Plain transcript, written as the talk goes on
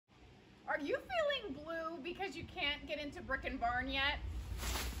Are you feeling blue because you can't get into Brick and Barn yet?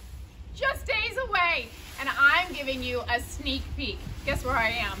 Just days away, and I'm giving you a sneak peek. Guess where I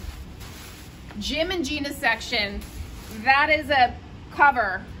am? Jim and Gina section. That is a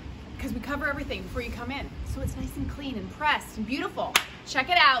cover, because we cover everything before you come in. So it's nice and clean and pressed and beautiful. Check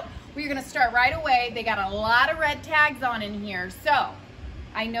it out. We're gonna start right away. They got a lot of red tags on in here. So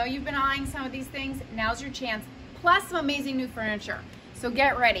I know you've been eyeing some of these things. Now's your chance, plus some amazing new furniture. So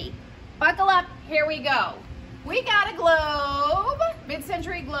get ready. Buckle up, here we go. We got a globe,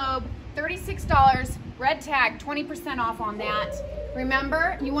 mid-century globe, $36, red tag, 20% off on that.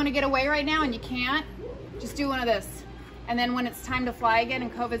 Remember, you wanna get away right now and you can't, just do one of this. And then when it's time to fly again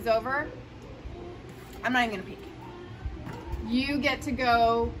and COVID's over, I'm not even gonna peek. You get to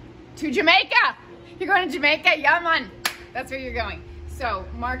go to Jamaica. You're going to Jamaica, yeah man. That's where you're going. So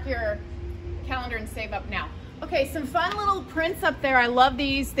mark your calendar and save up now. Okay, some fun little prints up there. I love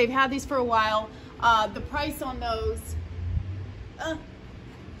these. They've had these for a while. The price on those,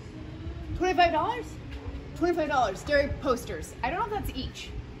 $25? $25, dairy posters. I don't know if that's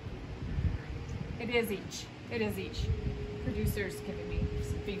each. It is each. It is each. Producers giving me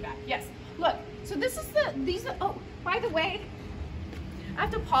some feedback. Yes, look, so this is oh, by the way, I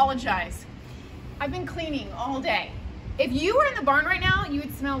have to apologize. I've been cleaning all day. If you were in the barn right now, you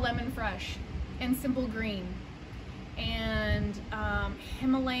would smell lemon fresh and simple green and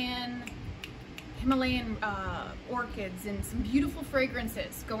Himalayan orchids and some beautiful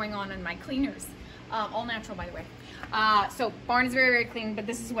fragrances going on in my cleaners. All natural, by the way. So barn is very, very clean, but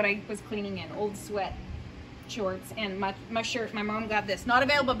this is what I was cleaning in. Old sweat shorts and my shirt. My mom got this. Not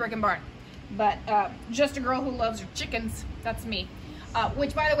available at Brick and Barn, but just a girl who loves her chickens. That's me.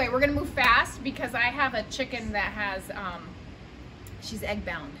 Which, by the way, we're gonna move fast because I have a chicken that has, she's egg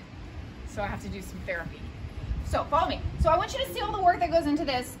bound. So I have to do some therapy. So follow me. So I want you to see all the work that goes into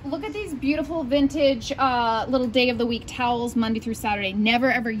this. Look at these beautiful vintage little day of the week towels, Monday through Saturday.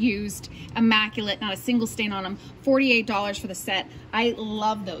 Never ever used, immaculate, not a single stain on them. $48 for the set. I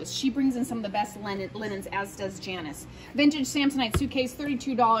love those. She brings in some of the best linens, as does Janice. Vintage Samsonite suitcase,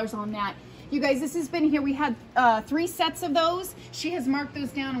 $32 on that. You guys, this has been here. We had 3 sets of those. She has marked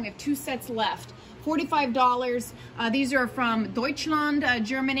those down and we have 2 sets left. $45. These are from Deutschland,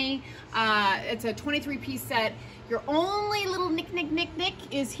 Germany. It's a 23-piece set. Your only little nick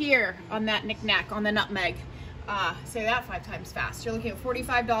is here on that knick-knack, on the nutmeg. Say that 5 times fast. You're looking at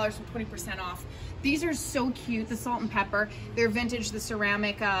 $45 for 20% off. These are so cute, the salt and pepper. They're vintage, the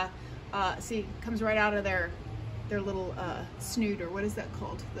ceramic, see, comes right out of their little snoot, or what is that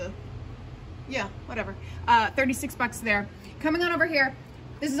called? Yeah, whatever. 36 bucks there. Coming on over here,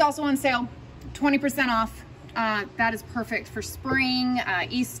 this is also on sale. 20% off. That is perfect for spring,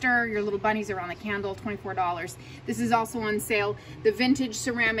 Easter. Your little bunnies are on the candle, $24. This is also on sale. The vintage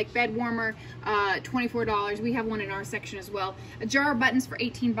ceramic bed warmer, $24. We have one in our section as well. A jar of buttons for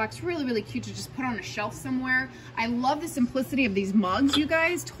 18 bucks. Really, really cute to just put on a shelf somewhere. I love the simplicity of these mugs, you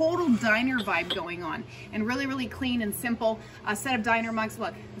guys. Total diner vibe going on. And really, really clean and simple. A set of diner mugs.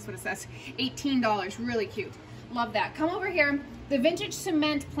 Look, that's what it says. $18. Really cute. Love that. Come over here. The vintage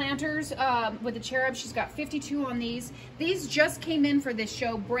cement planters with the cherub, she's got 52 on these. These just came in for this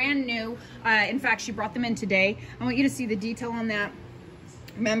show, brand new. In fact, she brought them in today. I want you to see the detail on that.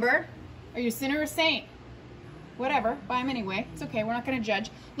 Remember, are you a sinner or a saint? Whatever, buy them anyway. It's okay, we're not gonna judge.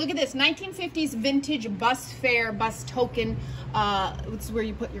 Look at this, 1950s vintage bus fare, bus token. This is where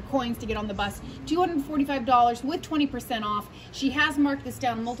you put your coins to get on the bus. $245 with 20% off. She has marked this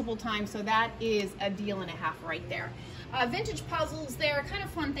down multiple times, so that is a deal and a half right there. Vintage puzzles there, kind of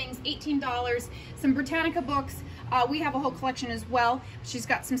fun things, $18. Some Britannica books. We have a whole collection as well. She's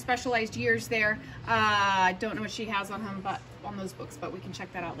got some specialized years there. I don't know what she has on them, but on those books, but we can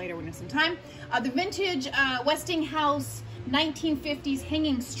check that out later when it's some time. The vintage Westinghouse 1950s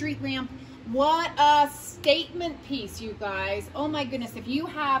hanging street lamp. What a statement piece, you guys. Oh my goodness, if you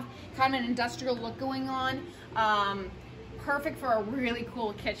have kind of an industrial look going on, perfect for a really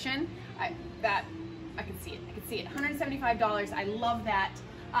cool kitchen. I can see it. I can see it. $175. I love that.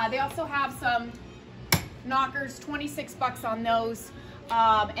 They also have some knockers, 26 bucks on those.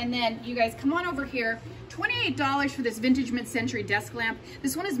 And then you guys come on over here. $28 for this vintage mid-century desk lamp.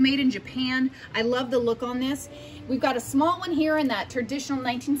 This one is made in Japan. I love the look on this. We've got a small one here in that traditional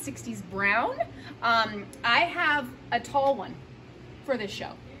 1960s brown. I have a tall one for this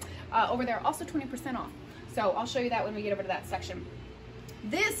show. Over there, also 20% off. So I'll show you that when we get over to that section.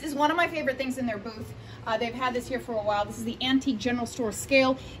 This is one of my favorite things in their booth. They've had this here for a while. This is the Antique General Store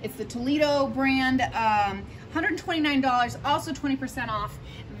scale. It's the Toledo brand, $129, also 20% off.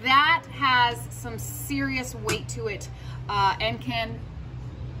 That has some serious weight to it and can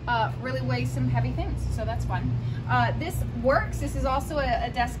really weigh some heavy things, so that's fun. This works. This is also a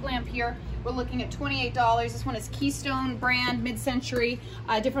desk lamp here. We're looking at $28. This one is Keystone brand, mid-century,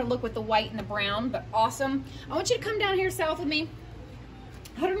 different look with the white and the brown, but awesome. I want you to come down here south with me.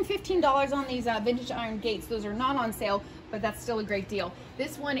 $115 on these vintage iron gates. Those are not on sale, but that's still a great deal.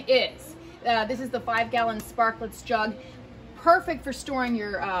 This one is. This is the 5-gallon Sparklets jug. Perfect for storing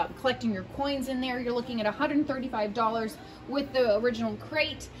your, collecting your coins in there. You're looking at $135 with the original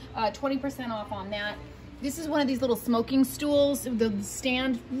crate, 20% off on that. This is one of these little smoking stools. The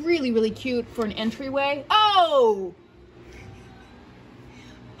stand, really, really cute for an entryway. Oh!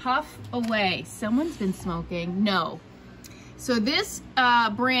 Puff away. Someone's been smoking. No. So this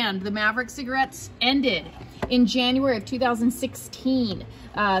brand, the Maverick cigarettes, ended in January of 2016.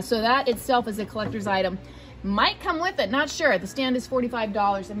 So that itself is a collector's item. Might come with it, not sure. The stand is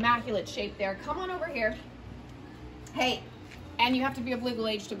 $45. Immaculate shape there. Come on over here. Hey, and you have to be of legal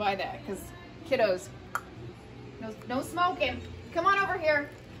age to buy that, because kiddos, no smoking. Come on over here.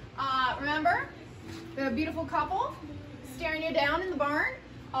 Remember the beautiful couple staring you down in the barn?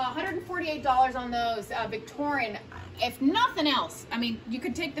 $148 on those Victorian. If nothing else, I mean, you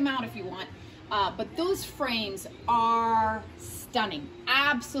could take them out if you want, but those frames are stunning,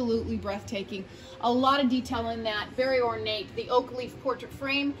 absolutely breathtaking. A lot of detail in that, very ornate. The oak leaf portrait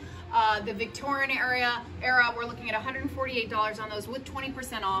frame, the Victorian era, we're looking at $148 on those with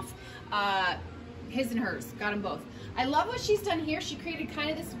 20% off. His and hers, got them both. I love what she's done here. She created kind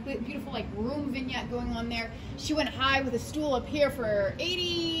of this beautiful like room vignette going on there. She went high with a stool up here for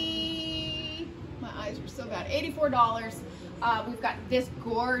my eyes are so bad, $84. We've got this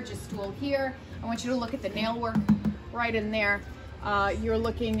gorgeous stool here. I want you to look at the nail work right in there. You're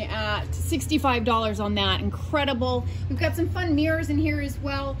looking at $65 on that. Incredible. We've got some fun mirrors in here as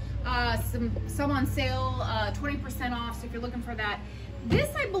well. Some on sale, 20% off. So if you're looking for that,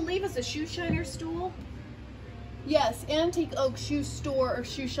 this I believe is a shoe shiner stool. Yes, antique oak shoe store or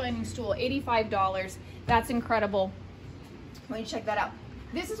shoe shining stool, $85. That's incredible. Why don't you check that out?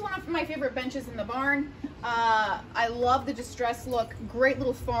 This is one of my favorite benches in the barn. I love the distress look. Great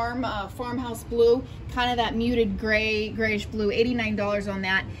little farmhouse blue, kind of that muted grayish blue, $89 on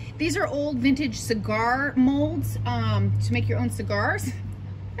that. These are old vintage cigar molds to make your own cigars.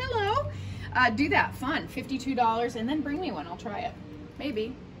 Hello. Do that, fun, $52, and then bring me one, I'll try it.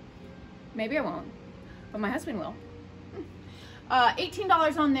 Maybe I won't, but my husband will.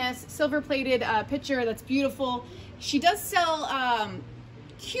 $18 on this, silver plated pitcher, that's beautiful. She does sell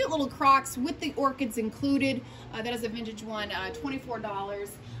cute little Crocs with the orchids included. That is a vintage one, $24. I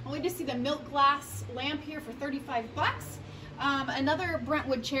want to see the milk glass lamp here for 35 bucks. Another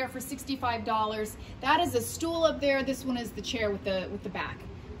Brentwood chair for $65. That is a stool up there. This one is the chair with the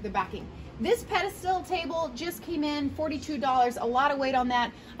backing. This pedestal table just came in, $42. A lot of weight on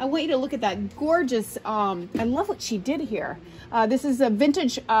that. I want you to look at that gorgeous, I love what she did here. This is a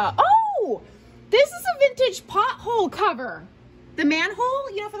vintage, oh! This is a vintage pothole cover. The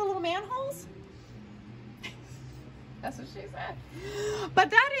manhole, you know, for the little manholes? That's what she said. But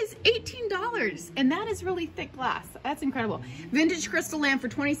that is $18, and that is really thick glass. That's incredible. Vintage crystal lamp for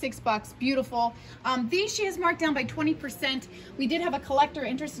 26 bucks, beautiful. These she has marked down by 20%. We did have a collector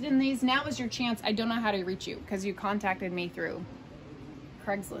interested in these. Now is your chance. I don't know how to reach you because you contacted me through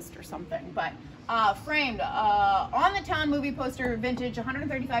Craigslist or something, but framed on the town movie poster, vintage,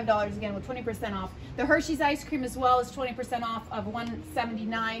 $135 again with 20% off. The Hershey's ice cream as well is 20% off of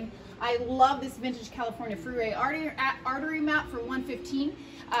 $179. I love this vintage California freeway artery map for $115.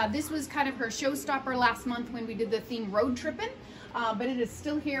 This was kind of her showstopper last month when we did the theme road tripping, but it is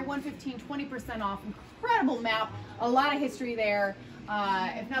still here, $115, 20% off. Incredible map, a lot of history there.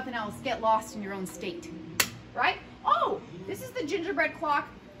 If nothing else, get lost in your own state, right? Oh, this is the gingerbread clock,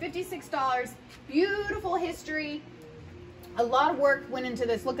 $56, beautiful history. A lot of work went into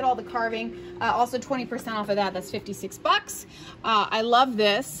this. Look at all the carving. Also 20% off of that, that's 56 bucks. I love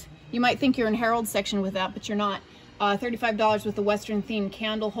this. You might think you're in Harold's section with that, but you're not. $35 with the Western themed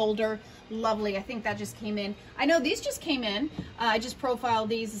candle holder. Lovely, I think that just came in. I know these just came in. I just profiled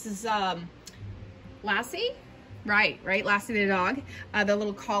these. This is Lassie. Right, Lassie the dog. The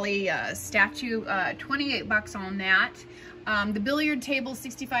little collie statue, 28 bucks on that. The billiard table,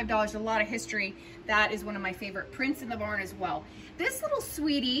 $65, a lot of history. That is one of my favorite prints in the barn as well. This little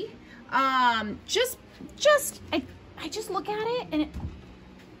sweetie, I just look at it and it,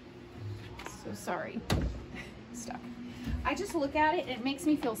 so sorry, stuck. I just look at it and it makes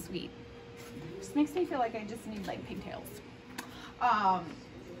me feel sweet. It just makes me feel like I just need like pigtails.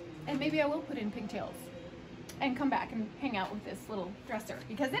 And maybe I will put in pigtails and come back and hang out with this little dresser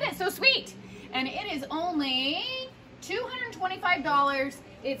because it is so sweet. And it is only $225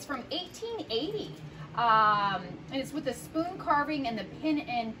 It's from 1880. And it's with the spoon carving and the pin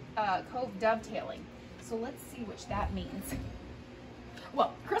and cove dovetailing. So let's see which that means.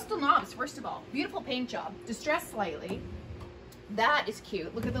 Well, crystal knobs, first of all. Beautiful paint job. Distressed slightly. That is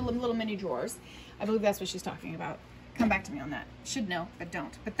cute. Look at the little mini drawers. I believe that's what she's talking about. Come back to me on that. Should know, but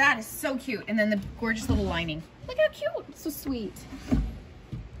don't. But that is so cute. And then the gorgeous little lining. Look how cute. So sweet.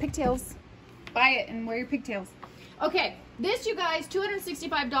 Pigtails. Buy it and wear your pigtails. Okay, this, you guys,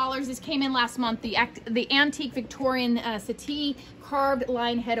 $265. This came in last month. The antique Victorian settee carved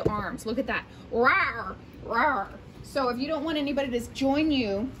line head arms. Look at that. Rawr, rawr. So if you don't want anybody to join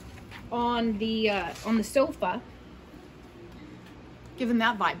you on the sofa, give them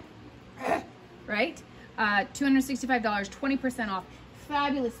that vibe, right? $265, 20% off.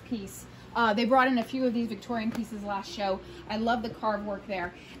 Fabulous piece. They brought in a few of these Victorian pieces last show. I love the carved work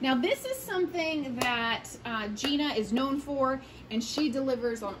there. Now this is something that Gina is known for, and she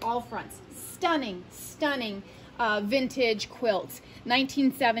delivers on all fronts. Stunning, stunning vintage quilts.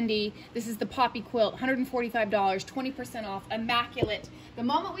 1970, this is the poppy quilt, $145, 20% off, immaculate. The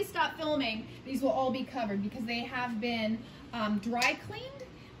moment we stop filming, these will all be covered because they have been dry cleaned,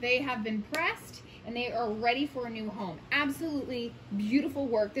 they have been pressed, and they are ready for a new home. Absolutely beautiful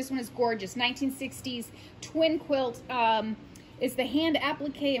work. This one is gorgeous. 1960s twin quilt. It's the hand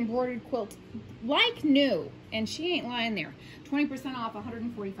applique embroidered quilt, like new. And she ain't lying there. 20% off,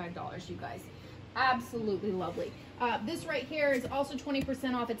 $145, you guys. Absolutely lovely. This right here is also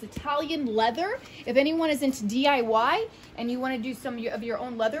 20% off. It's Italian leather. If anyone is into DIY and you want to do some of your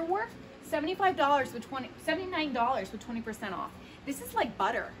own leather work, $79 with 20% off. This is like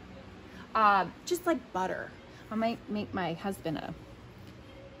butter. Just like butter. I might make my husband a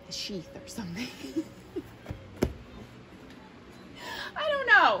sheath or something. I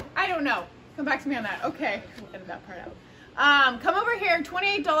don't know. Come back to me on that. Okay, we'll edit that part out. Come over here,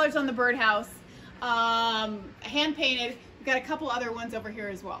 $28 on the birdhouse. Hand painted. We've got a couple other ones over here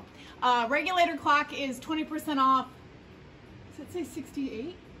as well. Regulator clock is 20% off. Does it say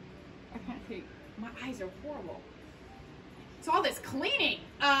 68? I can't see. My eyes are horrible. It's all this cleaning.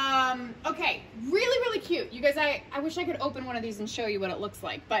 Okay, really cute. You guys, I wish I could open one of these and show you what it looks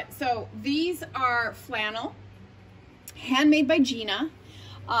like. But so these are flannel, handmade by Gina.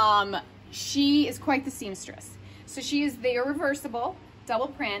 She is quite the seamstress. So they're reversible, double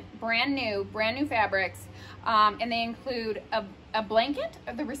print, brand new fabrics. And they include a blanket,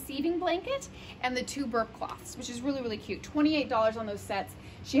 the receiving blanket, and the 2 burp cloths, which is really cute. $28 on those sets.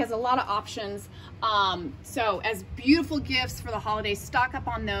 She has a lot of options. So as beautiful gifts for the holidays, stock up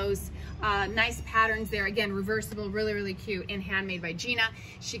on those. Nice patterns there. Again, reversible, really cute, and handmade by Gina.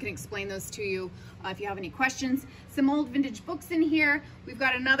 She can explain those to you if you have any questions. Some old vintage books in here. We've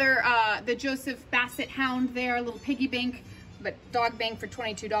got another, the Joseph Bassett Hound there, a little piggy bank, but dog bank for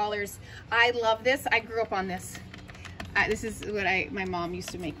 $22. I love this. I grew up on this. This is what my mom used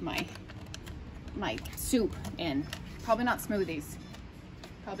to make my soup in. Probably not smoothies.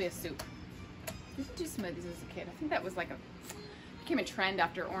 Probably a soup. I used to do smoothies as a kid. I think that was became a trend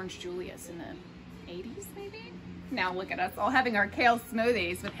after Orange Julius in the 80s, maybe? Now look at us all having our kale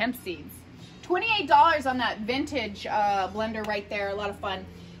smoothies with hemp seeds. $28 on that vintage blender right there. A lot of fun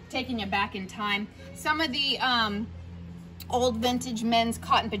taking you back in time. Some of the old vintage men's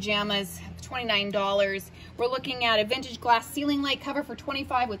cotton pajamas, $29. We're looking at a vintage glass ceiling light cover for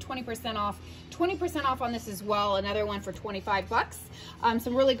 $25 with 20% off. 20% off on this as well. Another one for 25 bucks.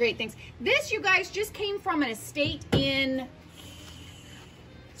 Some really great things. This, you guys, just came from an estate in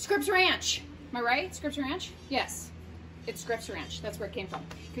Scripps Ranch. Am I right? Scripps Ranch? Yes. It's Scripps Ranch. That's where it came from.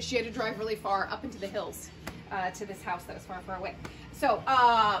 Because she had to drive really far up into the hills to this house that was far away. So,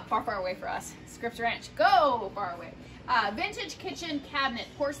 far away for us. Scripps Ranch. Go far away. Vintage kitchen cabinet,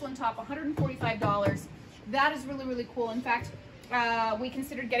 porcelain top, $145. That is really cool. In fact, we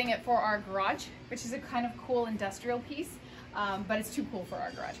considered getting it for our garage, which is a kind of cool industrial piece, but it's too cool for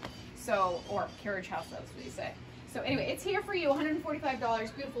our garage. So, or carriage house, that's what you say. So anyway, it's here for you,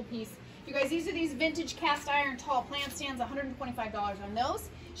 $145, beautiful piece. You guys, these are these vintage cast iron tall plant stands, $125 on those.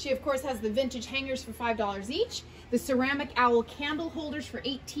 She, of course, has the vintage hangers for $5 each. The ceramic owl candle holders for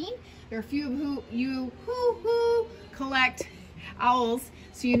 $18. There are a few of you who collect owls,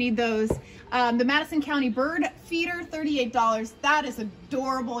 so you need those. The Madison County bird feeder, $38. That is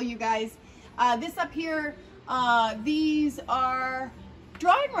adorable, you guys. This up here, these are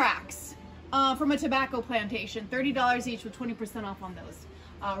drying racks from a tobacco plantation, $30 each with 20% off on those.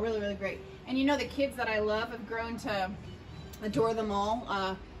 Really great. And you know, the kids that I love have grown to adore them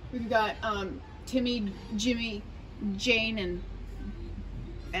all. We've got Timmy, Jimmy, Jane,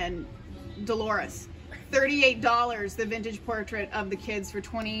 and Dolores. $38, the vintage portrait of the kids for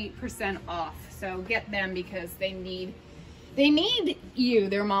 20% off. So get them because they need you,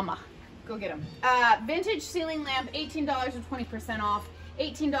 their mama. Go get them. Vintage ceiling lamp, $18 with 20% off.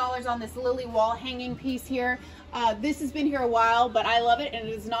 $18 on this lily wall hanging piece here. This has been here a while, but I love it and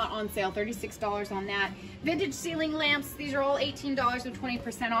it is not on sale. $36 on that. Vintage ceiling lamps, these are all $18 with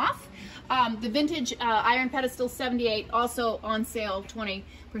 20% off. The vintage iron pedestal, $78, also on sale, 20%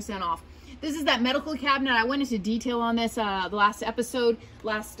 off. This is that medical cabinet. I went into detail on this the last episode.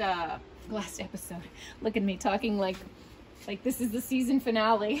 Last episode. Look at me talking like this is the season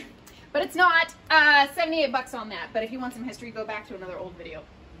finale. But it's not. 78 bucks on that. But if you want some history, go back to another old video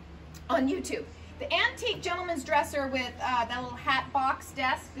on YouTube. The antique gentleman's dresser with that little hat box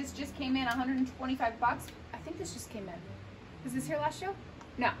desk. This just came in, 125 bucks. I think this just came in. Was this here last show?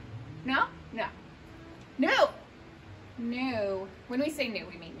 No. No? No. No. New. When we say new,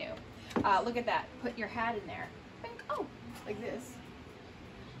 we mean new. Look at that. Put your hat in there. Oh, like this.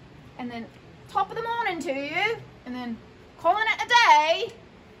 And then top of the morning to you. And then calling it a day.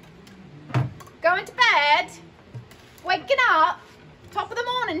 Going to bed. Waking up. Top of the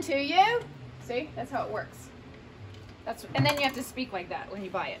morning to you. See? That's how it works. And then you have to speak like that when you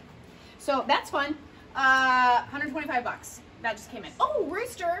buy it. So that's fun. 125 bucks. That just came in. Oh,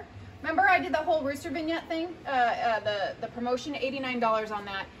 rooster. Remember I did the whole rooster vignette thing? The promotion, $89 on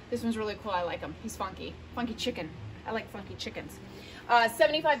that. This one's really cool. I like him. He's funky. Funky chicken. I like funky chickens.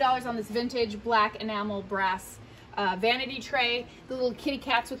 $75 on this vintage black enamel brass vanity tray. The little kitty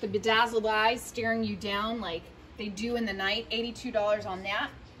cats with the bedazzled eyes staring you down like they do in the night. $82 on that.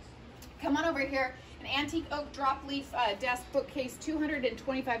 Come on over here. An antique oak drop leaf desk bookcase,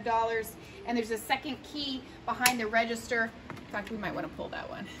 $225. And there's a second key behind the register. In fact, we might want to pull that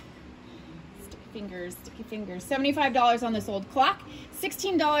one. Sticky fingers. $75 on this old clock.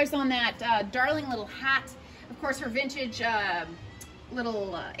 $16 on that darling little hat. Of course, her vintage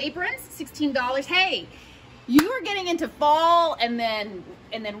little aprons. $16. Hey, you are getting into fall and then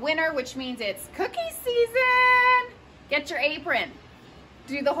winter, which means it's cookie season. Get your apron.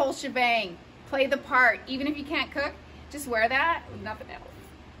 Do the whole shebang. Play the part. Even if you can't cook, just wear that with nothing else.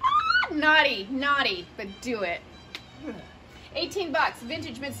 Ah, naughty, but do it. 18 bucks,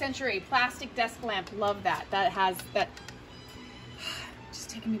 vintage mid-century plastic desk lamp. Love that. That has that. Just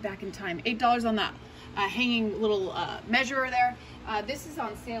taking me back in time. $8 on that hanging little measurer there. This is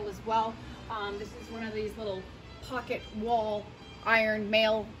on sale as well. This is one of these little pocket wall iron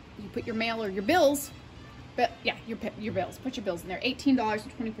mail. You put your mail or your bills, but yeah, your bills. Put your bills in there. $18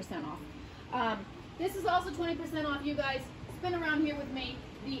 with 20% off. This is also 20% off, you guys. Spin around here with me.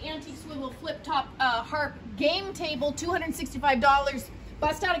 The antique swivel flip top harp game table, $265.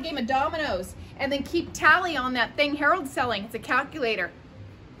 Bust out a game of dominoes and then keep tally on that thing Harold's selling. It's a calculator.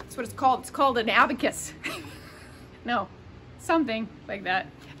 That's what it's called. It's called an abacus. No, something like that.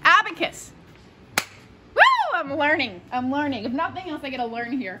 Abacus. Woo! I'm learning. If nothing else, I get to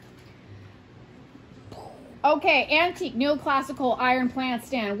learn here. Okay, antique neoclassical iron plant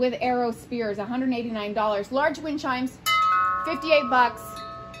stand with arrow spears, $189. Large wind chimes, 58 bucks.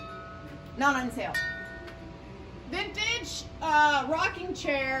 Not on sale. Vintage rocking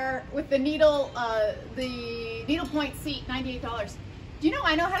chair with the needlepoint seat, $98. Do you know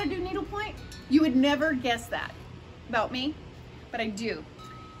I know how to do needlepoint? You would never guess that about me, but I do.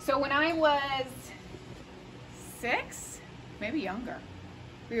 So when I was 6, maybe younger,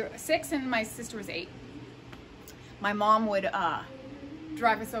 we were 6 and my sister was 8. My mom would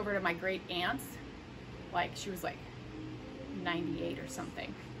drive us over to my great aunt's, like she was like 98 or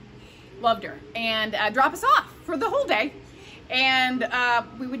something. Loved her. And drop us off for the whole day. And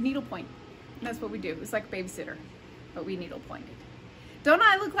we would needlepoint. That's what we do. It was like a babysitter, but we needlepointed. Don't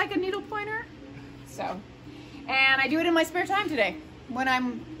I look like a needlepointer? So, and I do it in my spare time today when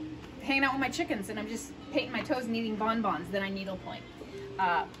I'm hanging out with my chickens and I'm just painting my toes and eating bonbons. Then I needlepoint.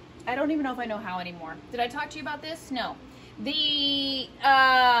 I don't even know if I know how anymore. Did I talk to you about this? No. The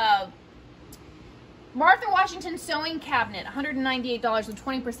Martha Washington sewing cabinet, $198 with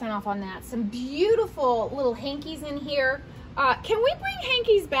 20% off on that. Some beautiful little hankies in here. Can we bring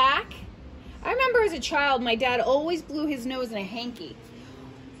hankies back? I remember as a child, my dad always blew his nose in a hanky,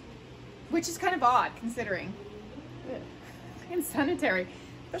 which is kind of odd considering. Unsanitary,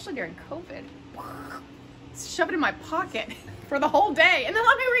 especially during COVID. Shove it in my pocket for the whole day and then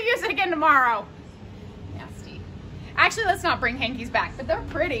let me reuse it again tomorrow. Nasty. Actually, let's not bring hankies back, but they're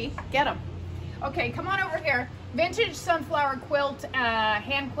pretty. Get them. Okay, come on over here. Vintage sunflower quilt,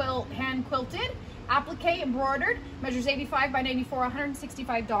 hand quilted, applique embroidered, measures 85 by 94,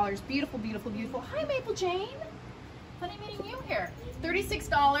 $165. Beautiful, beautiful, beautiful. Hi, Maple Jane. funny meeting you here.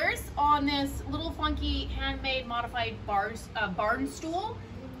 $36 on this little funky handmade modified barn stool.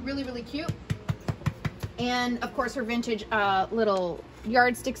 Really, really cute. And of course her vintage little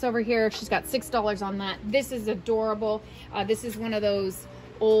yardsticks over here. She's got $6 on that. This is adorable. This is one of those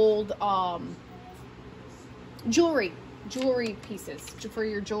old jewelry pieces for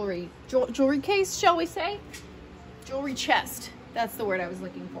your jewelry case, shall we say? Jewelry chest. That's the word I was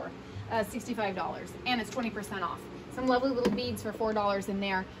looking for. $65, and it's 20% off. Some lovely little beads for $4 in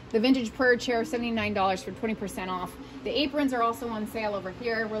there. The vintage prayer chair, $79 for 20% off. The aprons are also on sale over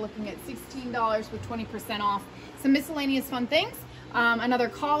here. We're looking at $16 with 20% off. Some miscellaneous fun things. Another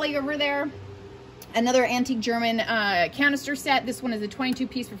collie over there. Another antique German canister set. This one is a 22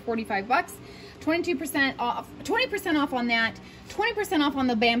 piece for 45 bucks. 22% off, 20% off on that. 20% off on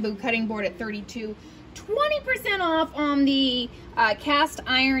the bamboo cutting board at 32. 20% off on the cast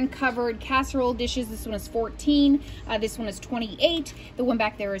iron covered casserole dishes. This one is 14. This one is 28. The one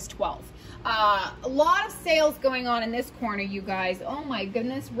back there is 12. A lot of sales going on in this corner, you guys. Oh my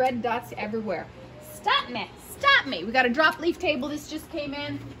goodness, red dots everywhere. Stop me, stop me. We got a drop leaf table. This just came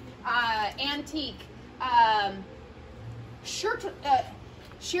in. Antique.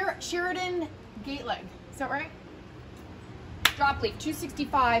 Sheridan gate leg. Is that right? Drop leaf,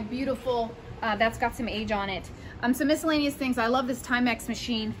 $265. Beautiful. That's got some age on it. Some miscellaneous things. I love this Timex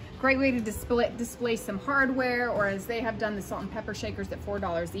machine. Great way to display some hardware, or as they have done, the salt and pepper shakers at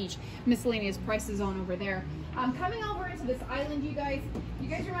 $4 each. Miscellaneous prices on over there. Coming over into this island, you guys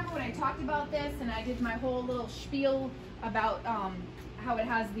remember when I talked about this and I did my whole little spiel about how it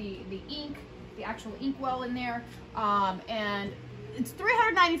has the ink, the actual ink well in there, and it's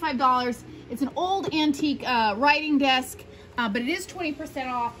 $395. It's an old antique writing desk, but it is 20%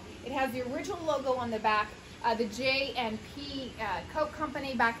 off. It has the original logo on the back, the J&P Coke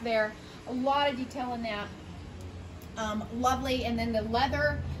Company back there. A lot of detail in that. Lovely. And then the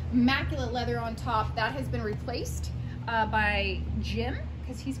leather, immaculate leather on top, that has been replaced by Jim,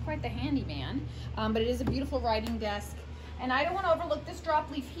 because he's quite the handyman. But it is a beautiful writing desk. And I don't want to overlook this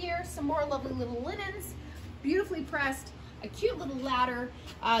drop leaf here. Some more lovely little linens, beautifully pressed. A cute little ladder.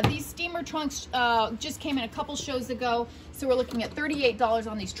 These steamer trunks just came in a couple shows ago. So we're looking at $38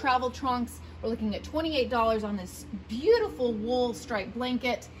 on these travel trunks. We're looking at $28 on this beautiful wool striped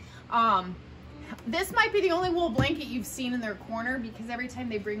blanket. This might be the only wool blanket you've seen in their corner, because every time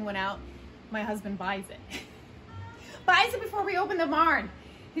they bring one out, my husband buys it. Buys it before we open the barn.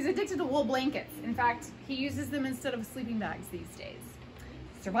 He's addicted to wool blankets. In fact, he uses them instead of sleeping bags these days.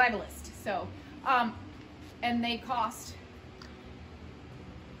 Survivalist. So, and they cost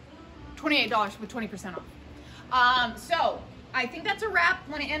 $28 with 20% off. So I think that's a wrap.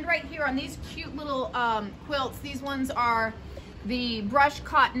 I want to end right here on these cute little quilts. These ones are the brush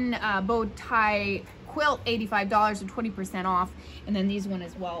cotton bow tie quilt, $85 and 20% off. And then these one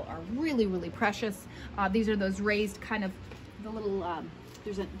as well are really, really precious. These are those raised kind of the little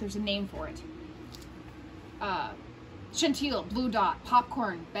there's a name for it. Chantilly blue dot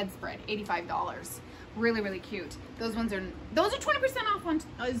popcorn bedspread, $85. Really, really cute. Those are 20% off on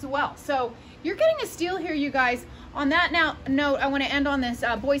as well. So you're getting a steal here, you guys. On that note, I want to end on this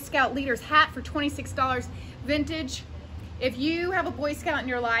Boy Scout leader's hat for $26, vintage. If you have a Boy Scout in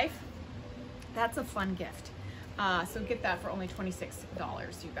your life, that's a fun gift. So get that for only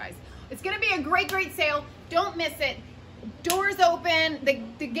 $26, you guys. It's going to be a great, great sale. Don't miss it. Doors open.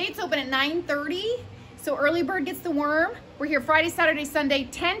 The gates open at 9:30. So early bird gets the worm. We're here Friday, Saturday, Sunday,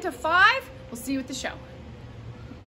 10 to 5. We'll see you at the show.